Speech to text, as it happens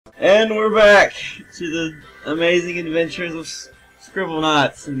And we're back to the amazing adventures of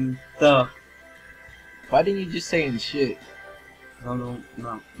Scribblenauts and stuff. Why didn't you just say in shit? No.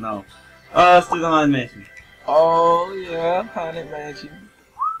 Let's do the Haunted Mansion. Oh yeah, Haunted Mansion.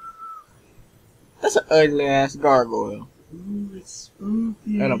 That's an ugly ass gargoyle. Ooh, it's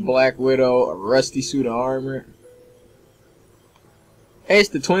spooky. And a black widow, a rusty suit of armor. Hey, it's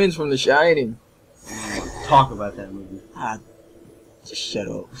the twins from The Shining. Talk about that movie. Ah, just shut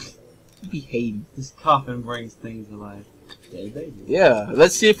up. You be hating. This coffin brings things to life. Dead baby. Yeah,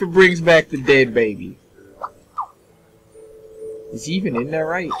 let's see if it brings back the dead baby. Is he even in there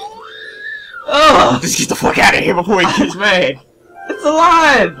right? Oh! Just get the fuck out of here before he gets mad. It's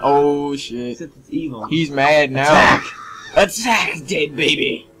alive! Oh shit. Except it's evil. He's mad now. Attack! Attack, dead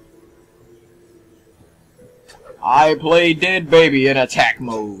baby! I play dead baby in attack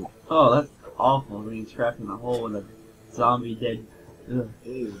mode. Oh, that's awful, being trapped in a hole with a zombie dead. Ugh.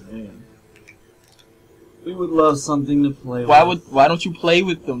 Ew, man. We would love something to play with. Why don't you play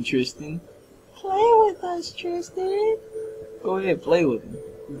with them, Tristan? Play with us, Tristan. Go ahead, play with them.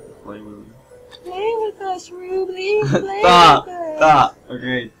 Play with them. Play with us, Reblee. Play Stop! with us. Stop!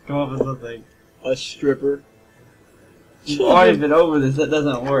 Okay, come up with something. A stripper. You've already been over this, that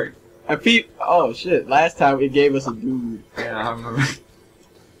doesn't work. Oh shit, last time it gave us a dude. Yeah, I remember.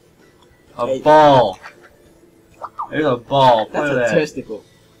 A ball. There's a ball. Play That's with a that. testicle.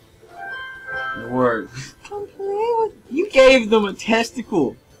 It works. Come play with. You gave them a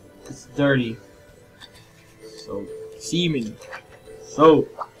testicle. It's dirty. Soap. Semen. Soap.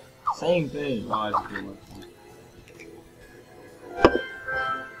 Same thing. Oh, I just did one.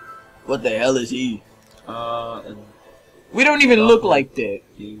 What the hell is he? We don't even look like that.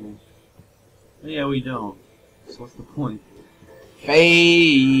 Yeah, we don't. So what's the point?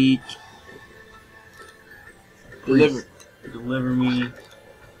 Fake. Deliver me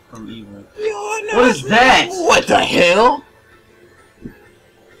from evil. What is that? What the hell?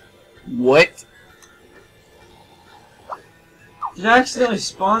 What? Did I accidentally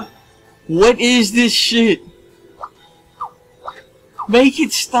spawn? What is this shit? Make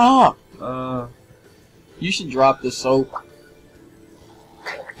it stop. You should drop the soap.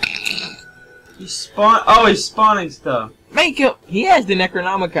 He's spawning stuff. Make him. He has the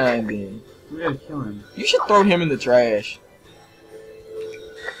Necronomicon then. We gotta kill him. You should throw him in the trash.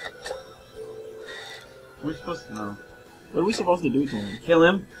 We're supposed to know. What are we supposed to do to him? Kill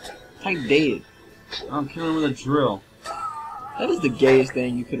him? Type dead. I'm killing him with a drill. That is the gayest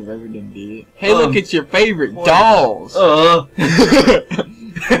thing you could have ever done, dude. Hey, look, it's your favorite dolls.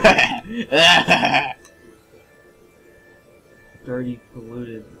 Dirty,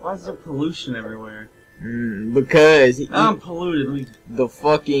 polluted. Why is there pollution everywhere? Because I'm polluted. The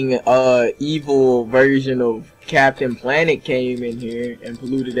fucking evil version of Captain Planet came in here and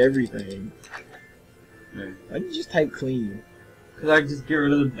polluted everything. Okay. Why didn't you just type clean? Because I just get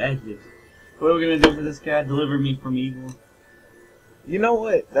rid of the badges. What are we gonna do for this guy? Deliver me from evil? You know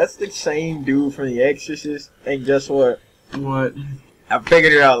what? That's the same dude from The Exorcist. And guess what? What? I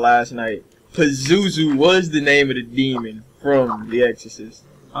figured it out last night. Pazuzu was the name of the demon from The Exorcist.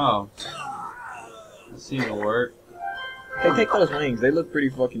 Oh. That seemed to work. Hey, take those wings. They look pretty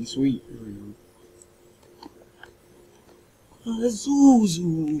fucking sweet.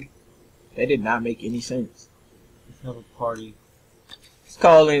 Pazuzu. That did not make any sense. Let's have a party. Let's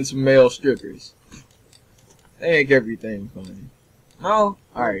call in some male strippers. They make everything funny. No?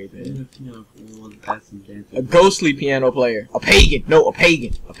 Alright then. A ghostly piano player. A pagan. No, a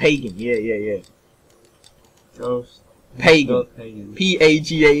pagan. A pagan. Yeah. Ghost. Pagan.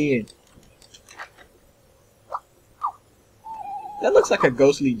 P-A-G-A-N. That looks like a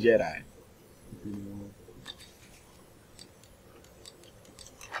ghostly Jedi.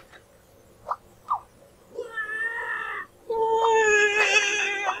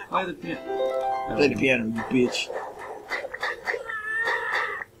 Play the piano. Play the piano, you bitch.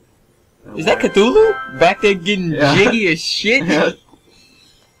 Is that Cthulhu? Back there getting jiggy as shit?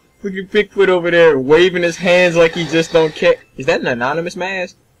 Look at Bigfoot over there waving his hands like he just don't care. Is that an anonymous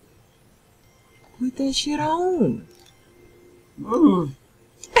mask? Put that shit on. Move.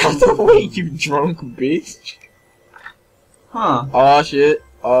 Out the way, you drunk bitch. Huh. Oh shit.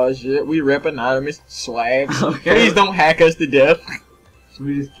 Oh shit. We rep anonymous swag. Okay. Please don't hack us to death. Should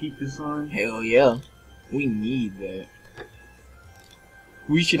we just keep this on? Hell yeah. We need that.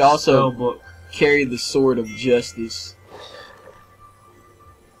 We should also carry the sword of justice.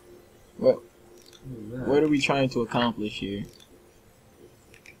 What are we trying to accomplish here?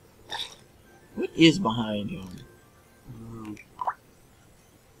 What is behind him?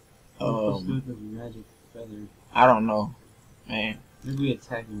 Magic feather. I don't know, man. Maybe we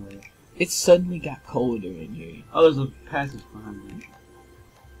attack him with it. It suddenly got colder in here. Oh, there's a passage behind me.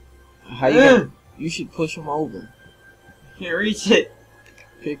 How you gonna, you should push him over. Can't reach it.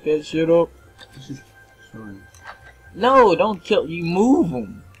 Pick that shit up. Just kill him. No, don't kill. You move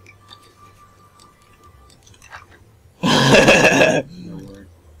him. No word.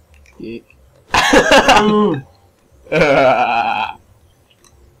 Dick.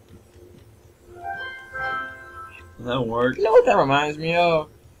 That worked. You know what that reminds me of?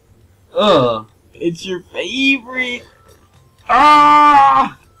 Ugh. It's your favorite.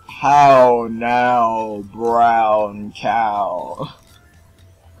 Ah! How now, brown cow?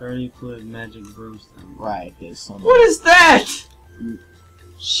 30-foot magic broomstone. Right, there's some. What is that?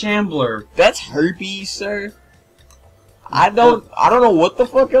 Shambler. That's herpes, sir. I don't know what the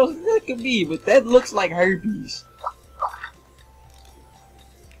fuck else that could be, but that looks like herpes.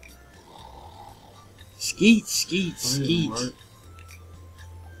 Skeet, skeet, skeet. It's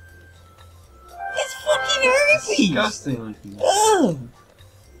fucking herpes. Disgusting looking. Ugh.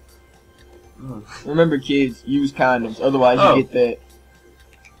 Ugh. Remember, kids, use condoms. Otherwise, you get that.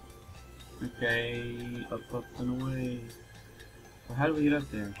 Okay, up, and away. Well, how do we get up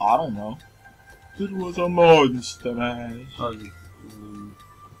there? I don't know. It was a monster mash. Oh,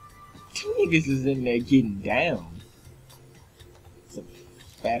 Two niggas is in there getting down. It's a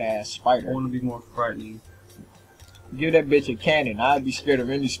fat ass I spider. want to be more frightening. Give that bitch a cannon. I'd be scared of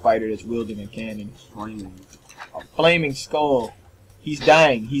any spider that's wielding a cannon. Flaming. A flaming skull. He's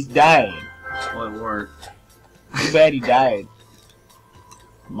dying. He's dying. Well, it worked. Too bad he died.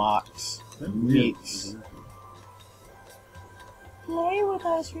 Mox. Mix. Play with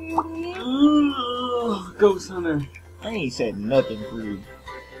us, Reblee. Ghost hunter. I ain't said nothing for you.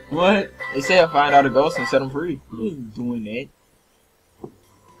 What? They said find out a ghost and set him free. We ain't doing that.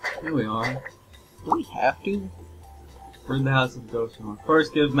 Here we are. Do we have to? We're in the house of ghost hunter.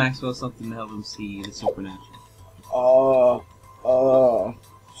 First, give Maxwell something to help him see the supernatural.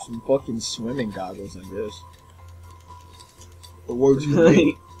 Some fucking swimming goggles, I guess. It works for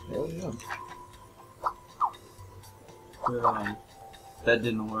me. Hell yeah. That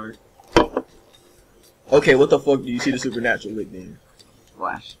didn't work. Okay, what the fuck do you see the supernatural with then?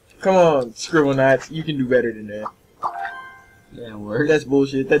 Flash. Come on, Scribblenauts, you can do better than that. Yeah, it worked. That's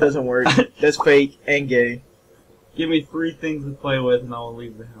bullshit. That doesn't work. That's fake and gay. Give me 3 things to play with and I will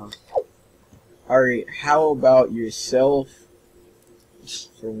leave the house. Alright, how about yourself?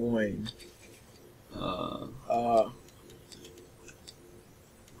 For one.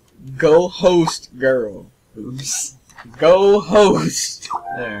 Go host, girl. Oops. Go host.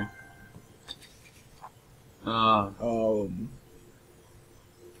 There.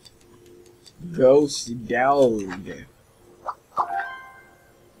 Ghost dog.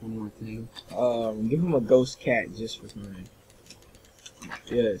 One more thing. Give him a ghost cat just for fun.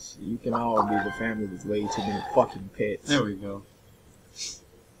 Yes, you can all be the family with way too many fucking pets. There we go.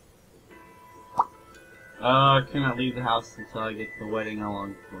 I cannot leave the house until I get the wedding I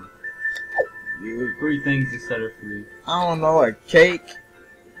long for. 3 things to set her free. I don't know, a cake,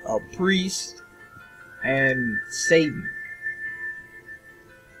 a priest, and Satan.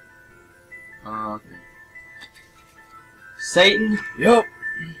 Okay. Satan? Yup.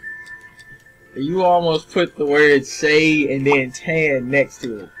 You almost put the word say and then tan next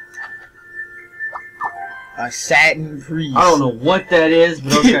to it. A satin priest. I don't know what that is,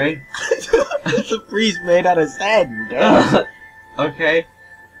 but okay. It's a priest made out of satin, duh. Okay.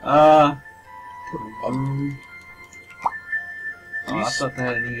 Oh, I thought that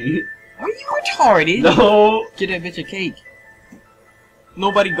had any. Are you retarded? No. Get that bitch a cake.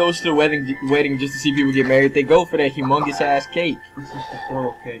 Nobody goes to the wedding just to see people get married. They go for that humongous ass cake. This is the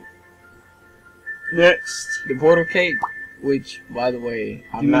portal cake. Next. The portal cake, which, by the way,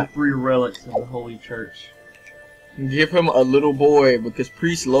 I'm not 3 relics of the Holy Church. Give him a little boy because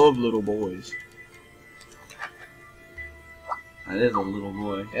priests love little boys. That is a little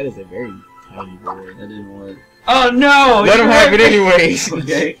boy. That is a very tiny boy. That didn't work. Oh no! Let him have it anyways.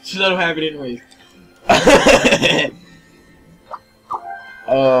 Okay. Just let him have it anyways.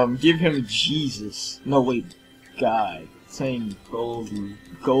 Give him Jesus. No, wait. God. Saying golden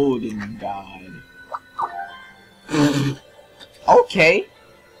God. Okay.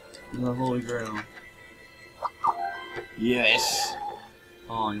 The Holy Grail. Yes.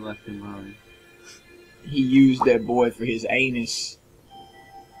 Oh, he left him behind. He used that boy for his anus.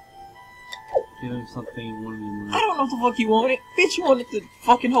 Give him something he wanted him I don't know what the fuck you wanted. Bitch, you wanted the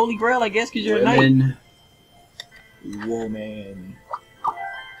fucking Holy Grail, I guess, because you're a knight. Woman.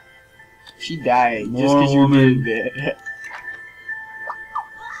 She died just because you did that.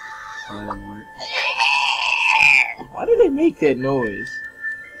 That didn't work. Why do they make that noise?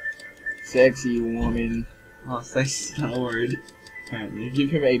 Sexy woman. Oh, sexy's not a word. Apparently.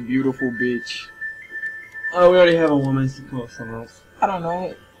 Give him a beautiful bitch. Oh, we already have a woman. So come up with something else. I don't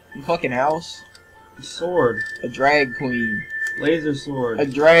know. The fucking house. A sword. A drag queen. Laser sword. A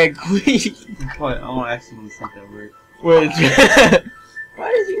drag queen. I won't accidentally say that word. Wait.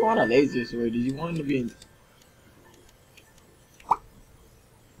 Why does he want a laser sword? Did you want him to be in...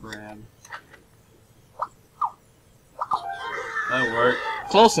 Grab. That worked.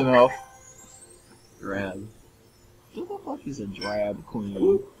 Close enough. Grab. Who the fuck is a drag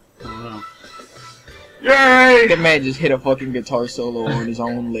queen? I don't know. Yay! That man just hit a fucking guitar solo on his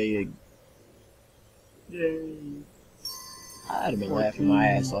own leg. Yay. I'd have been laughing my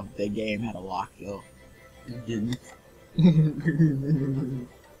ass off if that game had a lock though. It didn't.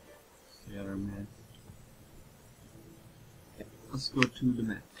 Got our map. Let's go to the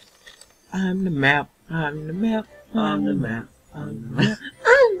map. I'm the map. I'm the map. I'm the map. I'm the map.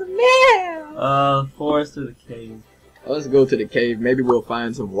 I'm the map. Forest or the cave? Let's go to the cave. Maybe we'll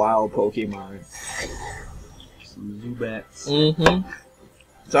find some wild Pokemon. Some Zubats. Mm-hmm.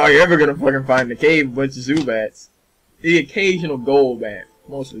 That's all you're ever gonna fucking find in the cave, a bunch of Zubats. The occasional Golbat.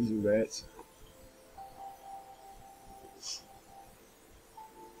 Mostly Zubats.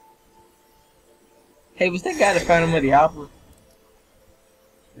 Hey, was that guy the Phantom of the Opera?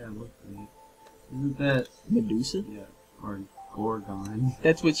 Yeah, look at it. Isn't that Medusa? Yeah, or Gorgon.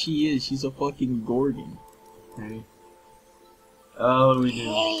 That's what she is. She's a fucking Gorgon. Okay. Oh, what do we do?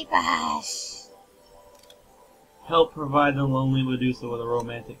 Hey, boss. Help provide the lonely Medusa with a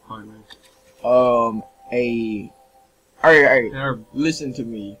romantic partner. Alright. Listen to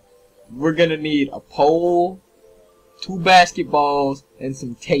me. We're gonna need a pole, 2 basketballs, and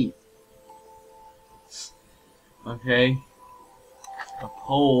some tape. Okay. A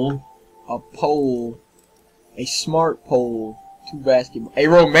pole. A pole. A smart pole, 2 basketballs. A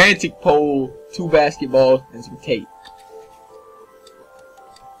romantic pole, 2 basketballs, and some tape.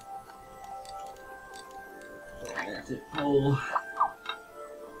 Romantic pole.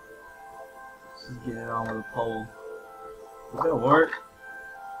 Let's just get it on with a pole. Is that work?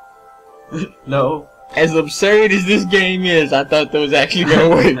 No. As absurd as this game is, I thought that was actually gonna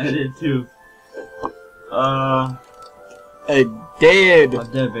work. I did too. A dead. A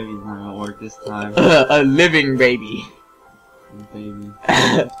dead baby's not gonna work this time. A living baby. Baby.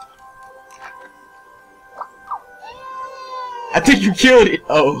 I think you killed it.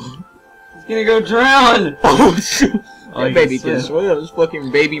 Oh. It's gonna go drown! Oh shoot. Oh, That baby can swim. It's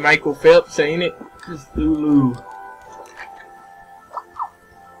fucking baby Michael Phelps, ain't it? Cthulhu.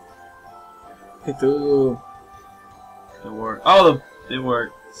 Cthulhu. It worked. Oh, it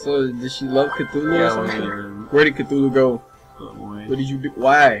worked. So, does she love Cthulhu or something? Yeah, Where did Cthulhu go? What did you do?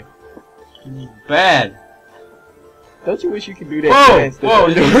 Why? Bad. Don't you wish you could do that? Whoa! Whoa!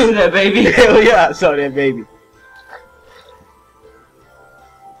 Did you see that baby? Hell yeah, I saw that baby.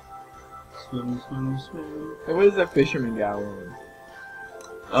 Swim, swim, swim. Hey, what is that fisherman guy wearing?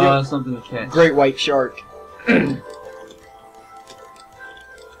 Something to catch. Great white shark.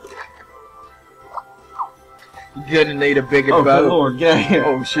 You're gonna need a bigger boat. Oh, good lord, get out of here.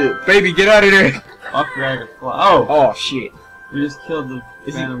 Oh shit. Baby, get out of there! Off dragon fly. Oh! Oh shit. We just killed the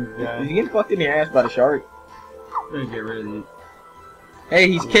phantom guy. Is he getting fucked in the ass by the shark? We're gonna get rid of it. Hey,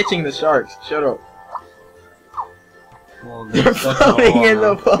 he's catching the sharks. Shut up. Well, They're floating in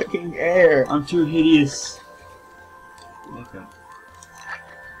the fucking air. I'm too hideous. Okay.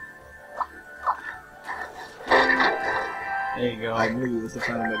 There you go. I knew he was the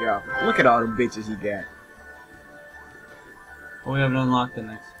Phantom of the Opera. Look at all them bitches he got. Well, we haven't unlocked the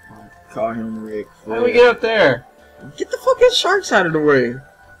next part. Call him Rick. How do we get up there? Get the fucking sharks out of the way.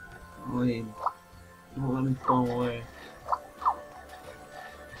 Wait. Don't let me throw them away.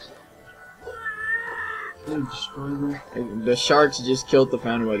 Did it destroy them? The sharks just killed the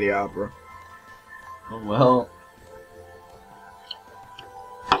Phantom of the Opera. Oh well.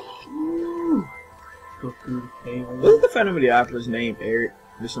 Go through the cave. What's the Phantom of the Opera's name, Eric?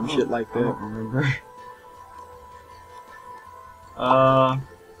 Or some shit like I that. don't remember.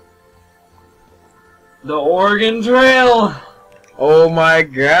 The Oregon Trail! Oh my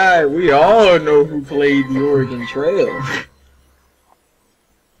god, we all know who played the Oregon Trail.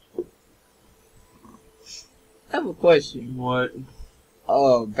 I have a question. What?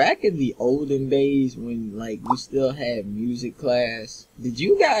 Back in the olden days when, like, we still had music class, did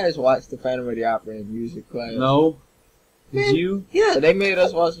you guys watch the Phantom of the Opera in music class? No. Did Man, you? Yeah, they made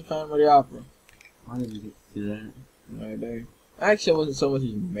us watch the Phantom of the Opera. I didn't get to do that. Right there. Actually, it wasn't so much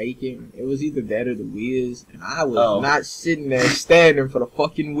as making. It was either that or the Wiz, and I was not sitting there standing for the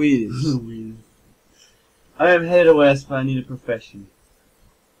fucking Wiz. I am headed west, but I need a profession.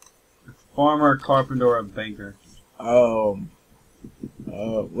 A farmer, a carpenter, or a banker. Wait,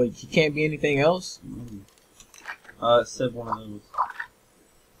 you can't be anything else? It said one of those.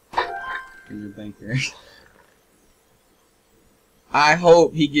 You're a banker. I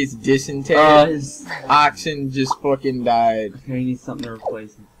hope he gets dysentery. His oxen just fucking died. Okay, he needs something to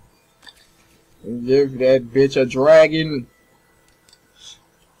replace him. Give that bitch a dragon.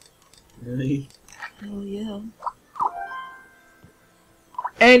 Really? Hell yeah.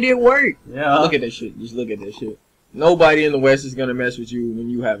 And it worked. Yeah. Look at that shit. Just look at that shit. Nobody in the West is gonna mess with you when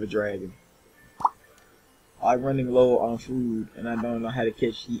you have a dragon. I'm running low on food, and I don't know how to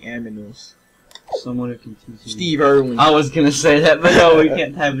catch the aminos. Someone who can teach me. Steve Irwin. I was gonna say that, but no, we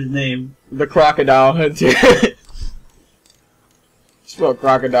can't have his name. The crocodile hunter. Spell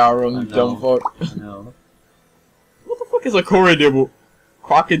crocodile wrong, you dumb fuck. No. What the fuck is a crocodiloid?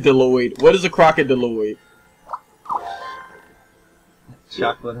 Crocodiloid. What is a crocodiloid?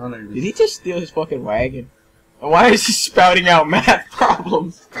 Chocolate hunter. Did he just steal his fucking wagon? And why is he spouting out math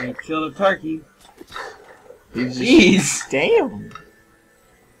problems? I killed a turkey. Jeez. Damn.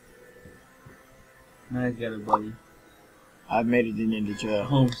 Nice got it, buddy. I made it into jail.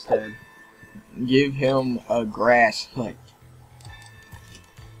 Homestead. Give him a grass hut.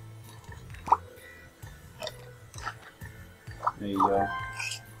 There you go.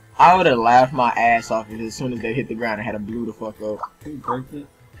 I would have laughed my ass off as soon as they hit the ground and had him blew the fuck up. Can you break it?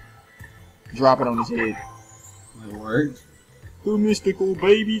 Drop it on his head. It worked. The mystical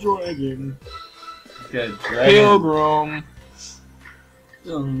baby dragon. Good dragon. Pilgrim.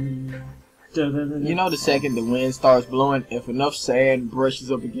 You know the second the wind starts blowing, if enough sand brushes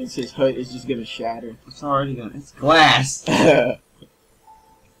up against his hut, it's just gonna shatter. It's already gonna. It's glass. Is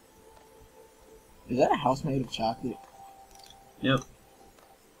that a house made of chocolate? Yep.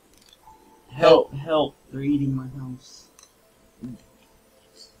 Help! Help! They're eating my house.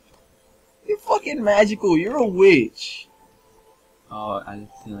 You're fucking magical. You're a witch. Oh, I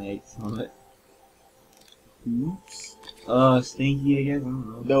accidentally ate some of it. Oops. Stinky, I guess. I don't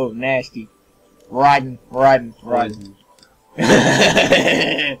know. No, nasty. Rotten.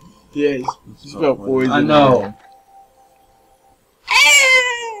 Yes. Spell poison. I know.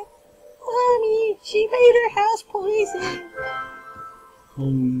 Mommy, she made her house poison.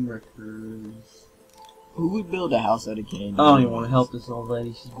 Home wreckers. Who would build a house out of candy? I don't even want to help this old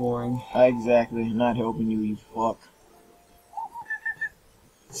lady. She's boring. Exactly. Not helping you, you fuck.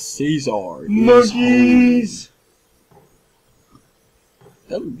 Caesar. Monkeys!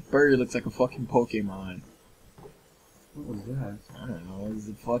 That bird looks like a fucking Pokemon. What was that? I don't know. It's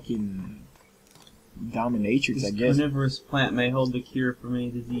a fucking dominatrix, This I guess. carnivorous plant may hold the cure for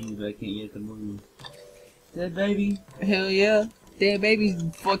many diseases, but I can't get it to move. Dead baby? Hell yeah. Dead babies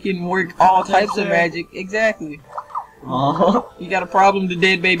fucking work all types of magic. Exactly. Aww. You got a problem, the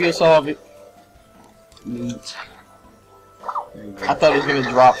dead baby will solve it. Meat. There you go. I thought it was gonna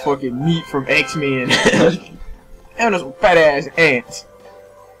drop fucking meat from X-Men. And those fat ass ants.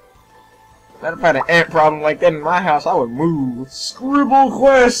 If I had an ant problem like that in my house, I would move. Scribble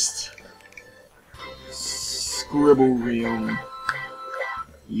quest! Scribble realm.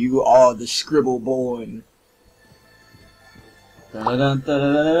 You are the scribble born.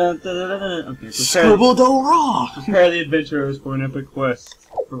 Okay, Scribble the rock! Prepare the adventurers for an epic quest.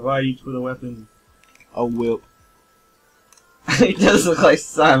 Provide each with a weapon. A whip. He does look like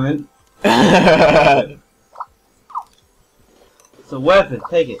Simon. Eat It's a weapon,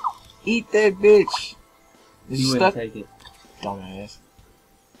 take it. that bitch. You wouldn't take it. Dumbass.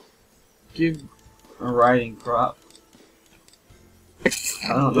 Give A riding crop. I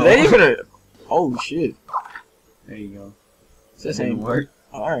don't know. Is that even a... Oh shit. There you go. This That ain't didn't work.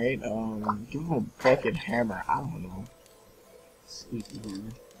 Alright, give him a fucking hammer. I don't know. Squeaky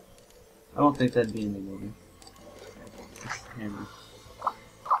hammer. I don't think that'd be in the game. Hammer.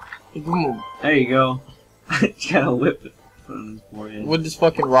 Give him a... There you go. Just gotta whip it from his forehead. What does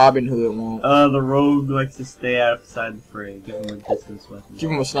fucking Robin Hood want? The rogue likes to stay outside the fray. Give him a distance weapon. Give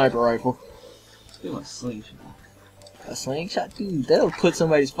him a sniper rifle. Give him a slingshot. A slingshot? Dude, that'll put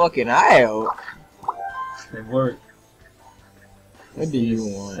somebody's fucking eye out. They work. What do you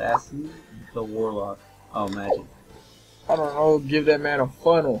want? Assassin? The warlock. Oh, magic. I don't know, give that man a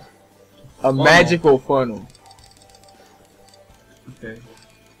funnel. A magical funnel. Okay.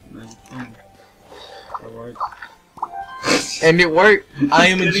 Magic funnel. That works. And it worked. I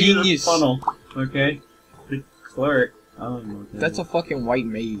am a He's gonna use genius. Funnel. Okay. The cleric. I don't know what that That's is. a fucking white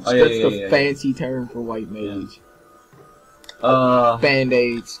mage. Oh, yeah, That's yeah, the yeah. fancy term for white mage. Band-aids.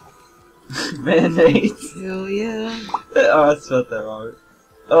 Band-aids. Band-aids. Hell yeah. Oh, I spelled that wrong.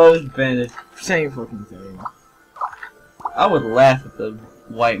 Oh, it's bandage. Same fucking thing. I would laugh at the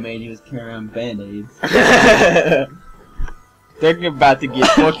white man who was carrying around band-aids. They're about to get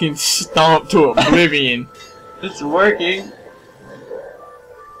fucking stomped to oblivion. It's working.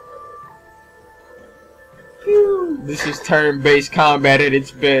 This is turn-based combat at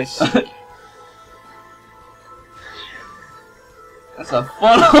its best. That's a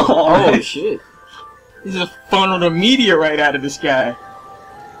funnel. Oh shit. This is a funneled a meteorite out of the sky.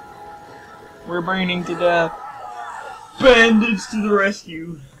 We're burning to death. Bandage to the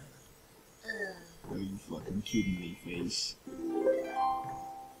rescue. Are you fucking kidding me, face?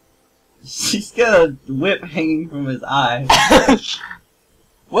 She's got a whip hanging from his eye.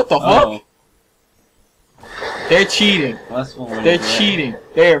 What the fuck? They're cheating. That's one They're cheating.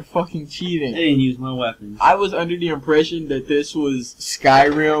 They're fucking cheating. They didn't use my weapons. I was under the impression that this was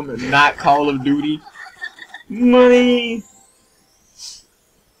Skyrim and not Call of Duty. Money!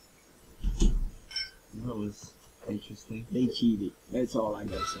 That was interesting. They cheated. That's all I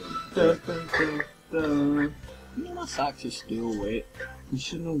gotta say. You know my socks are still wet. You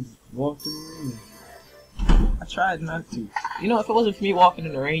shouldn't have walked in the rain. I tried not to. You know, if it wasn't for me walking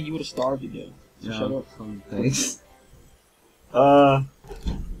in the rain, you would have starved to death. So Yeah, shut up. some things. Our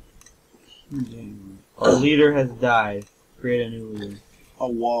leader has died. Create a new leader. A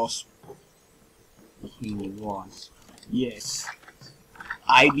wasp. King Wasp. Yes.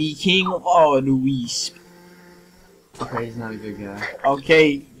 I be king of all the wisp. Okay, he's not a good guy.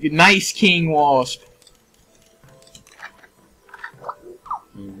 Okay, nice King Wasp.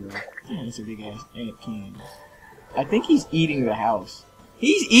 There you go. Man, it's a big ass ant king. I think he's eating the house.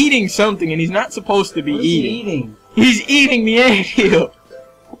 He's eating something and he's not supposed to be What is he eating. eating? He's eating the anthill.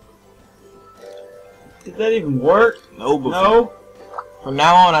 Did that even work? No, No? From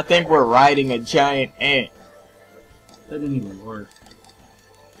now on, I think we're riding a giant ant. That didn't even work.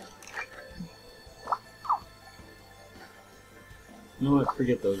 You know what?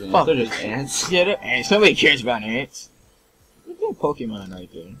 Forget those ants. Fuck They're this. just ants. Yeah, they're ants. Nobody cares about ants. Look at that Pokemon right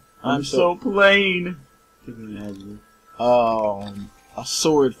there. I'm so plain. Give me an adjective. A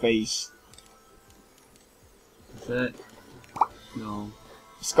sword face. Is that? No.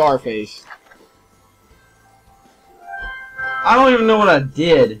 Scarface. I don't even know what I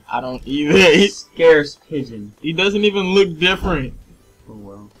did. I don't either. Scarce pigeon. He doesn't even look different. Oh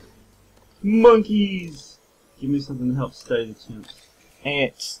well. Monkeys! Give me something to help study the chimps.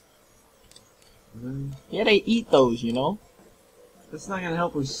 Ants. Really? Yeah, they eat those, you know? That's not gonna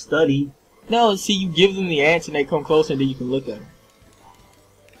help us study. No, see, you give them the ants and they come closer and then you can look at them.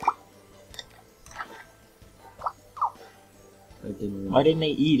 Why didn't they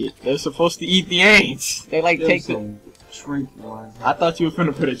eat it? They're supposed to eat the ants. They like take the... Tranquilizer. I thought you were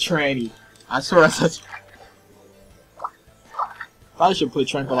finna put a tranny. I swear I thought you... Probably should put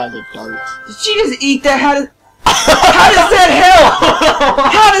tranquilizer darts. Did she just eat that? How does that help?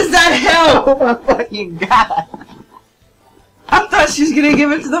 How does that help? Oh my fucking god. I thought she was gonna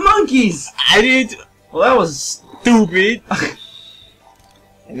give it to the monkeys. I did. Well, that was Stupid.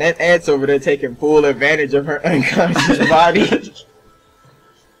 And that ant's over there taking full advantage of her unconscious body.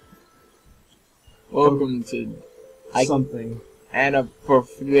 Welcome to something. Anna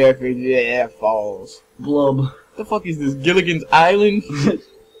Falls. Blub. The fuck is this? Gilligan's Island? I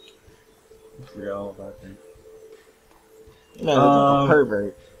forgot all about that. No,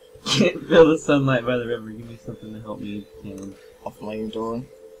 pervert. Can't feel the sunlight by the river. Give me something to help me tan. A flamethrower.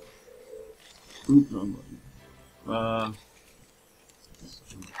 Oop, wrong button.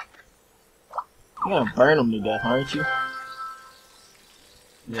 You're gonna burn them to death, aren't you?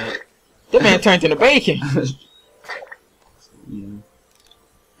 Yeah. That man turned into bacon. Yeah.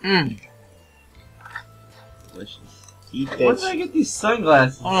 Mmm. Delicious. Eat that. Where did I get these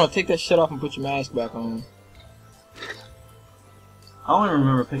sunglasses? I don't know, take that shit off and put your mask back on. I don't even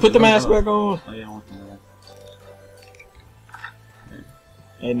remember picking Put the those mask up. back on. Oh yeah, I want the mask.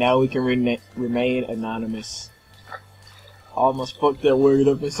 And now we can remain anonymous. Almost fucked that word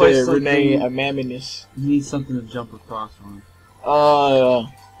up and Play said something- remain anonymous. You need something to jump across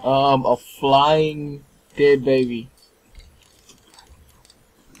on. A flying dead baby.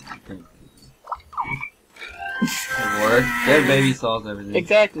 It worked. Dead baby solves everything.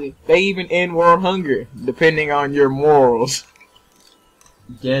 Exactly. They even end world hunger, depending on your morals.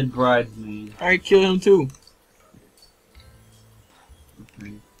 Dead bridesmaid. Alright, kill him too.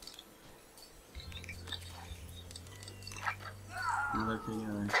 Okay. Now they're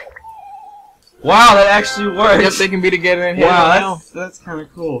together. Wow, that actually works! Yep, they can be together in heaven wow, now. that's kind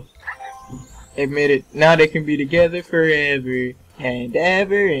of cool. Admit it. Now they can be together forever and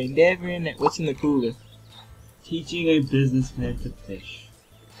ever and ever and ever. What's in the cooler? Teaching a businessman to fish.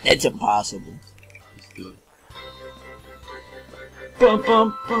 It's impossible. Let's do it. Bum,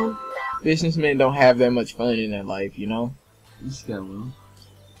 bum, bum. Businessmen don't have that much fun in their life, you know? This guy will.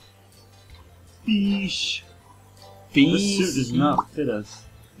 Fish. Fish. This suit does not fit us.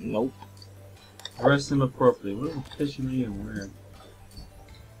 Nope. Dress him appropriately. What are the fish are you even wearing?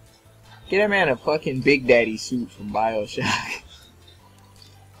 Get that man a fucking Big Daddy suit from BioShock.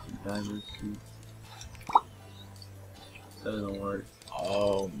 Diver suit. That doesn't work.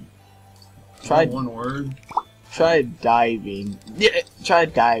 Try one word. Try diving. Yeah, try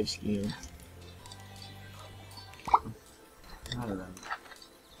dive skiing. How did I?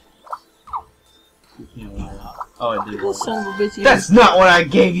 You can't wear it. Oh, I did. Little son of a bitch. That's not what I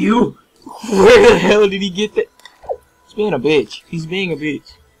gave you! Where the hell did he get that? He's being a bitch. He's being a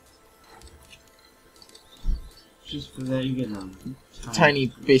bitch. Just for that, you get a tiny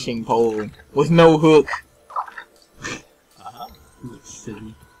fishing pole with no hook.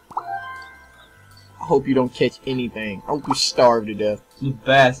 Silly. I hope you don't catch anything. I hope you starve to death. The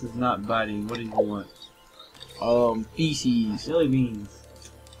bass is not biting. What do you want? Feces. Jelly beans.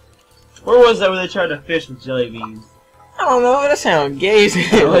 Where was that where they tried to fish with jelly beans? I don't know. That sounds gay as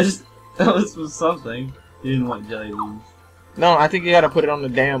hell. That was something. You didn't want jelly beans. No, I think you gotta put it on the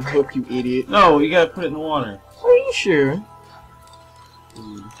damn hook, you idiot. No, you gotta put it in the water. Are you sure?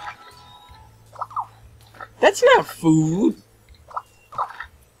 Food. That's not food.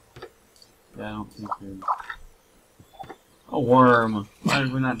 Yeah, I don't think so. A worm. Why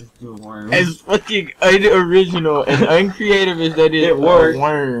did we not just do a worm? As fucking unoriginal and uncreative as that is, It worked. a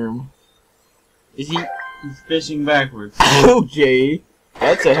worm. Is he? He's fishing backwards. Okay.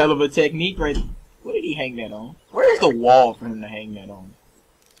 That's a hell of a technique right there. What did he hang that on? Where's the wall for him to hang that on?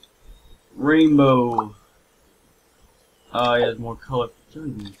 Rainbow. Oh, he has more colorful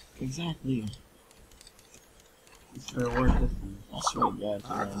jelly beans. Exactly. It's better work this time. I swear to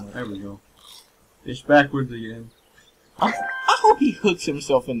God. There we go. Fish backwards again. I hope he hooks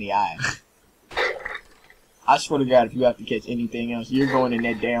himself in the eye. I swear to God, if you have to catch anything else, you're going in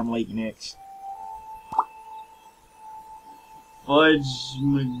that damn lake next. Fudge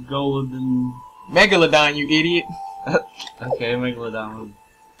Megalodon. Megalodon, you idiot. Okay, Megalodon.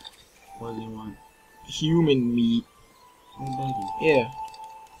 What does he want? Human meat. Hey, baby. Yeah.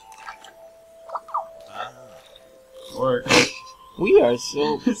 Work. We are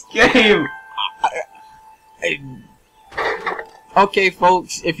so... This game! Okay,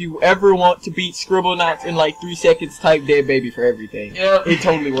 folks, if you ever want to beat Scribblenauts in like 3 seconds, type Dead Baby for everything. Yep. It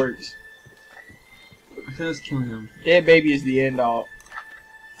totally works. Just kill him. Dead Baby is the end all.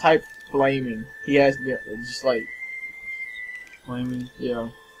 Type Flaming. He has to be just like... Flaming? Yeah.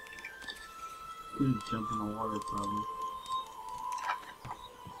 Could jump in the water, probably.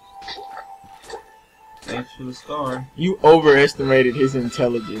 Thanks for the star. You overestimated his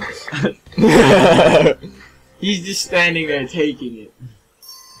intelligence. He's just standing there taking it.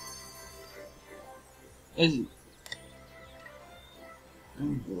 Is it?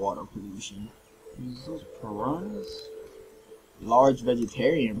 Water pollution. Is those piranhas? Large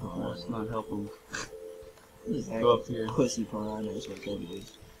vegetarian piranha. Let's not help him. Go up here. Pussy piranha is what that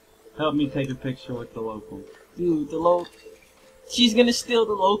is. Help me take a picture with the local. Dude, the local... She's gonna steal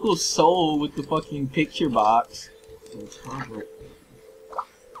the local soul with the fucking picture box.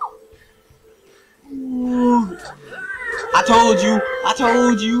 I told you! I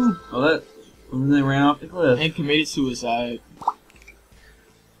told you! Oh, that... And then they ran off the cliff. And committed suicide.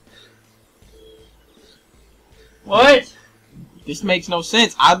 What? This makes no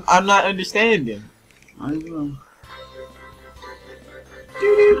sense. I'm not understanding. I don't know.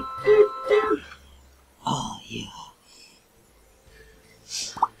 Oh, yeah.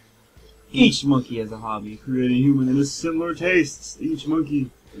 Each monkey has a hobby. Create a human that has similar tastes. Each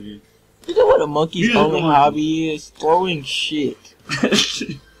monkey. You know what a monkey's only hobby is? Throwing shit.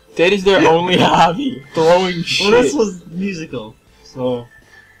 That is their only hobby. Throwing shit. Well, this was musical, so...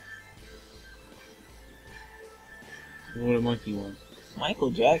 What would a monkey want?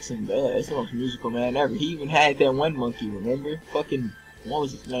 Michael Jackson, that's the most musical man ever. He even had that one monkey, remember? Fucking, what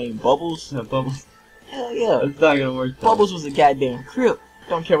was his name? Bubbles? Yeah, Bubbles. Hell yeah. It's not gonna work though. Bubbles was a goddamn crip.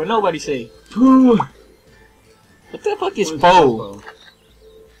 Don't care what nobody say. Pooh! What the fuck is What Poe?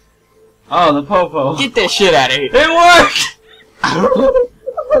 Oh, the Popo. Get that shit out of here. It worked!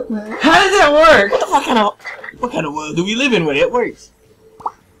 How did that work? What the fuck what kind of world do we live in where it works?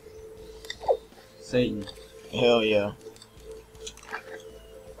 Satan. Hell yeah.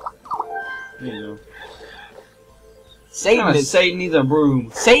 There you go. Satan is Satan needs a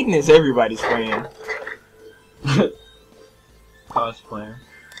broom. Satan is everybody's friend. Cosplayer.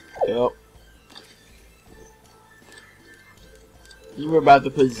 Yep. You were about to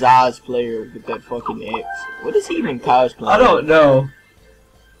put Player with that fucking X. What is he even cosplaying? I don't know.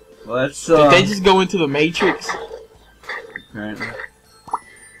 Well, that's Did they just go into the Matrix? Apparently.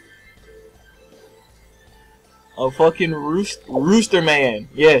 Oh, fucking Rooster Man.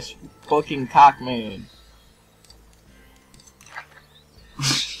 Yes, fucking Cock Man.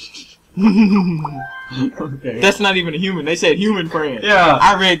 Okay. That's not even a human. They said human friend. Yeah.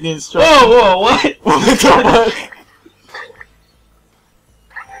 I read the instructions. Whoa, what? What the fuck?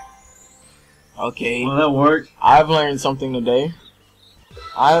 Okay. Well, that worked. I've learned something today.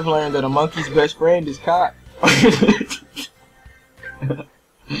 I've learned that a monkey's best friend is cock.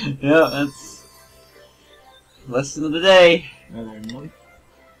 Yeah, that's lesson of the day.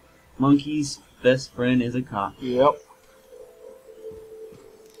 Monkey's best friend is a cock. Yep.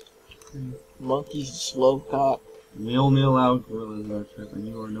 Monkeys just love cock. Meow out gorillas are tripping.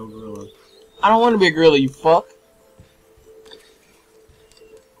 You are no gorilla. I don't want to be a gorilla, you fuck.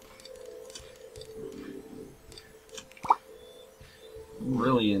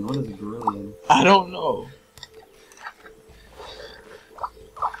 Gorillion. What is a gorillion? I don't know.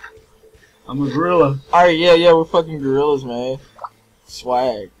 I'm a gorilla. Alright, yeah, we're fucking gorillas, man.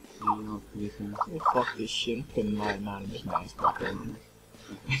 Swag. Yeah, you know, pretty soon. Yeah, fuck this shit. I'm putting my anonymous mask back on.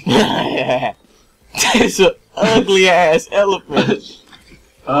 That's an ugly ass elephant.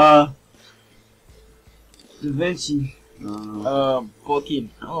 Da Vinci. Fucking,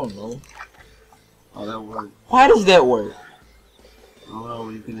 I don't know. Oh, that worked. Why does that work? I don't know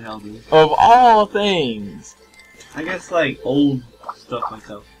what you can help me. Of all things. I guess like old stuff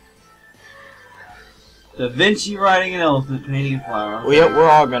myself. Da Vinci riding an elephant, painting a flower. Well, yeah, we're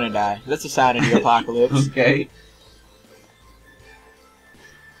all gonna die. That's a sign of the apocalypse. Okay.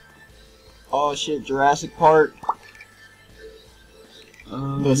 Oh shit, Jurassic Park.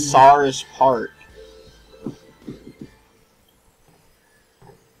 The Saurus Park.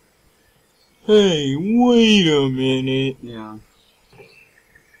 Hey, wait a minute. Yeah.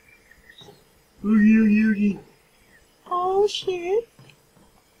 Oogie. Oh shit.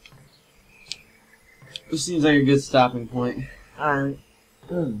 This seems like a good stopping point. Alright.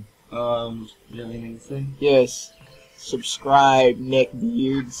 Do you have anything to say? Yes. Subscribe,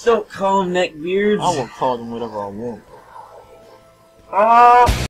 neckbeards. Don't call them neckbeards. I will call them whatever I want.